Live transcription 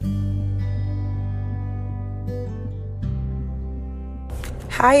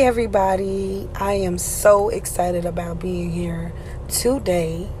Hi everybody, I am so excited about being here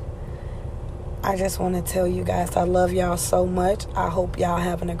today. I just want to tell you guys I love y'all so much. I hope y'all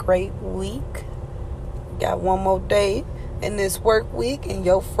having a great week. Got one more day in this work week and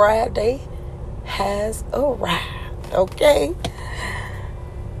your Friday has arrived, okay?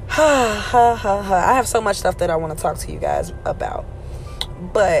 I have so much stuff that I want to talk to you guys about,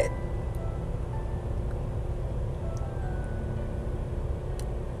 but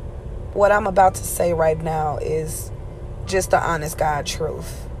what I'm about to say right now is just the honest God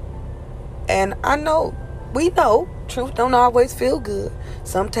truth. And I know, we know, truth don't always feel good.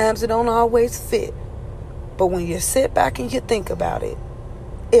 Sometimes it don't always fit. But when you sit back and you think about it,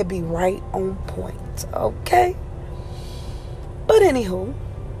 it be right on point, okay? But anywho,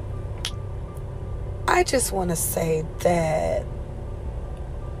 I just want to say that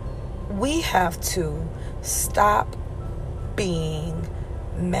we have to stop being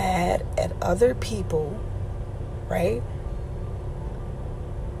mad at other people, right?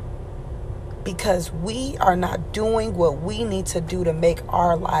 Because we are not doing what we need to do to make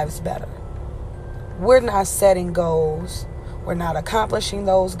our lives better. We're not setting goals. We're not accomplishing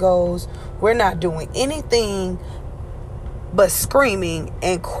those goals. We're not doing anything but screaming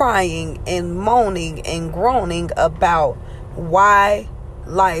and crying and moaning and groaning about why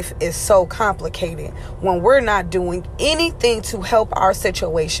life is so complicated when we're not doing anything to help our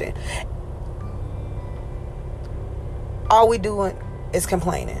situation. All we doing is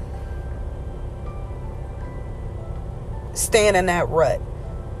complaining, staying in that rut,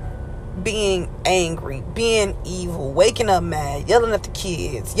 being angry, being evil, waking up mad, yelling at the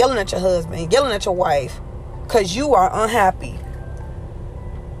kids, yelling at your husband, yelling at your wife because you are unhappy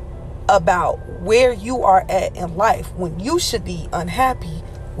about where you are at in life when you should be unhappy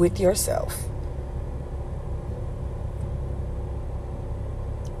with yourself.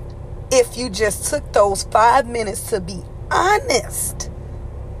 If you just took those 5 minutes to be honest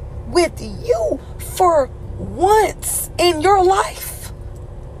with you for once in your life,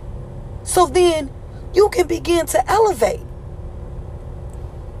 so then you can begin to elevate.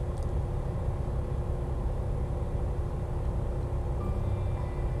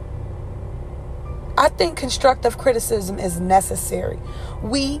 I think constructive criticism is necessary.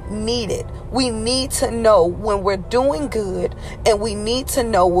 We need it. We need to know when we're doing good and we need to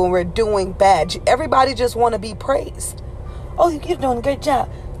know when we're doing bad. Everybody just want to be praised. Oh, you're doing a great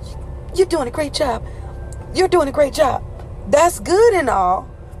job. You're doing a great job. You're doing a great job. That's good and all.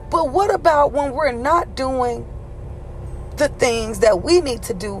 But what about when we're not doing the things that we need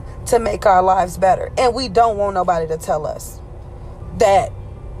to do to make our lives better? And we don't want nobody to tell us that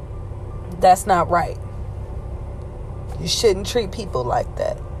that's not right. You shouldn't treat people like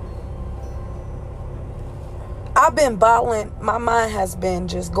that. I've been bottling, my mind has been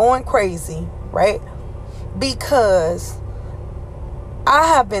just going crazy, right? Because I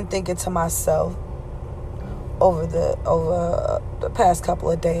have been thinking to myself over the past couple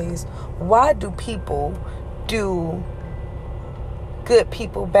of days, why do people do good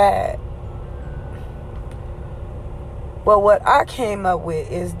people bad? Well, what I came up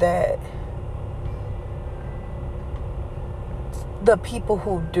with is that the people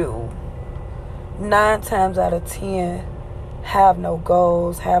who do, 9 times out of 10, have no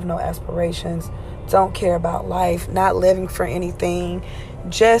goals, have no aspirations, don't care about life, not living for anything,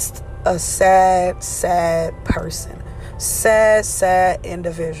 just a sad person, sad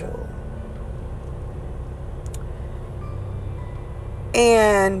individual.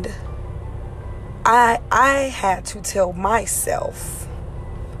 And I had to tell myself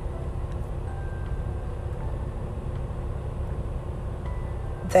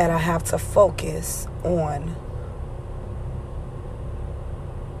that I have to focus on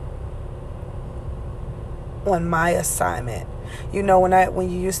my assignment. You know, when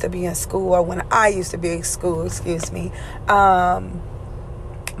you used to be in school, or when I used to be in school,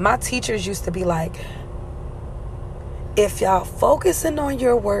 my teachers used to be like, if y'all focusing on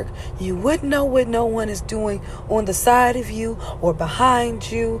your work, you wouldn't know what no one is doing on the side of you or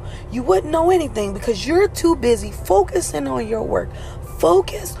behind you. You wouldn't know anything because you're too busy focusing on your work.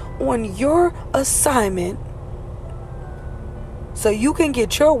 Focus on your assignment so you can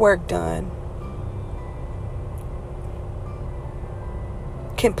get your work done.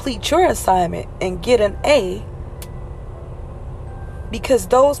 Complete your assignment and get an A, because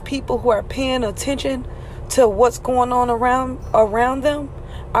those people who are paying attention to what's going on around them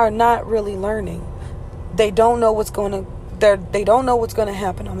are not really learning. They don't know what's going to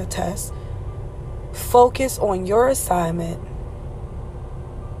happen on the test. Focus on your assignment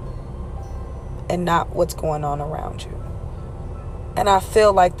and not what's going on around you. And I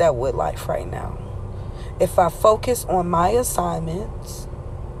feel like that with life right now. If I focus on my assignments,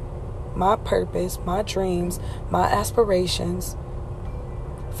 my purpose, my dreams, my aspirations,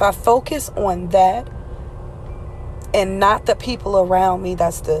 if I focus on that and not the people around me,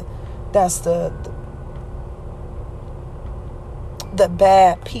 that's the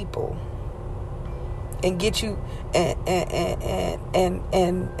bad people, and get you and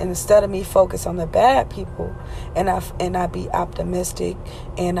instead of me focus on the bad people, and I be optimistic,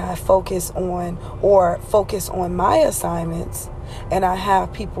 and I focus on my assignments, and I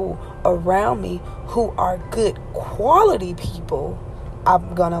have people around me who are good quality people,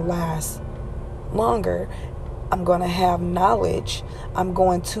 I'm gonna last longer. I'm gonna have knowledge. I'm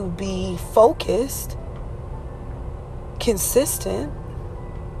going to be focused, consistent,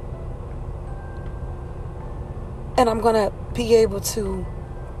 and I'm going to be able to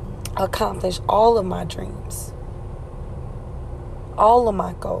accomplish all of my dreams, all of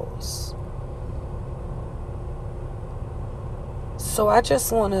my goals. So I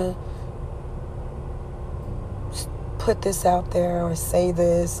just want to put this out there, or say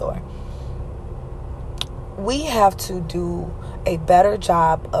this, or we have to do a better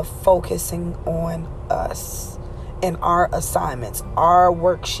job of focusing on us and our assignments, our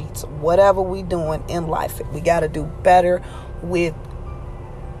worksheets, whatever we doing in life. We got to do better with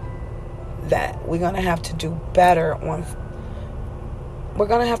that. We're going to have to do better we're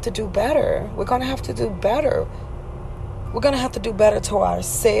going to have to do better. We're going to have to do better. We're going to have to do better to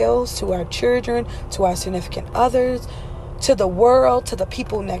ourselves, to our children, to our significant others, to the world, to the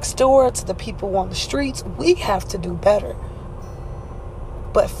people next door, to the people on the streets. We have to do better.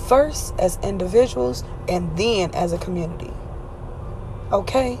 But first as individuals, and then as a community.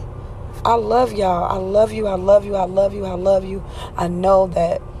 Okay? I love y'all. I love you. I love you. I love you. I love you. I know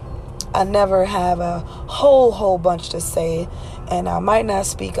that I never have a whole bunch to say, and I might not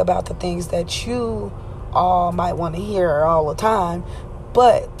speak about the things that you all might want to hear all the time,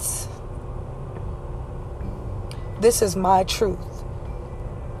 but this is my truth.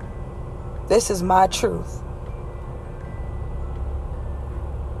 This is my truth.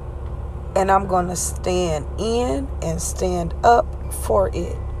 And I'm going to stand in and stand up for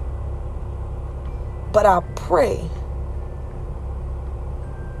it. But I pray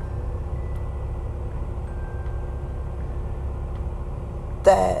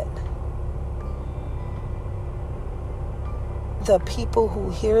that the people who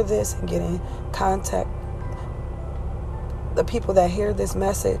hear this and get in contact, the people that hear this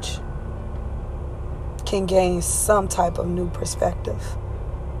message, can gain some type of new perspective.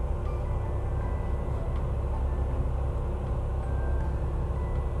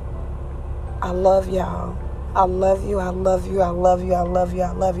 I love y'all. I love you. I love you. I love you. I love you.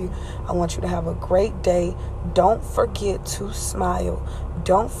 I love you. I want you to have a great day. Don't forget to smile.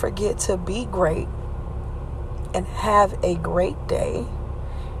 Don't forget to be great. And have a great day.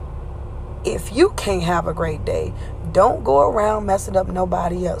 If you can't have a great day, don't go around messing up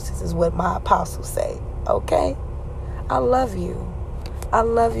nobody else's, is what my apostles say. Okay? I love you. I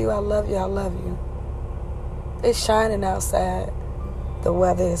love you. I love you. I love you. It's shining outside. The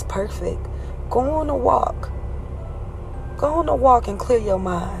weather is perfect. Go on a walk. Go on a walk and clear your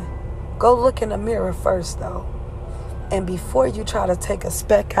mind. Go look in the mirror first, though. And before you try to take a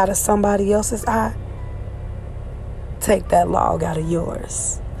speck out of somebody else's eye, take that log out of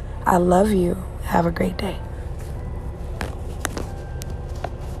yours. I love you. Have a great day.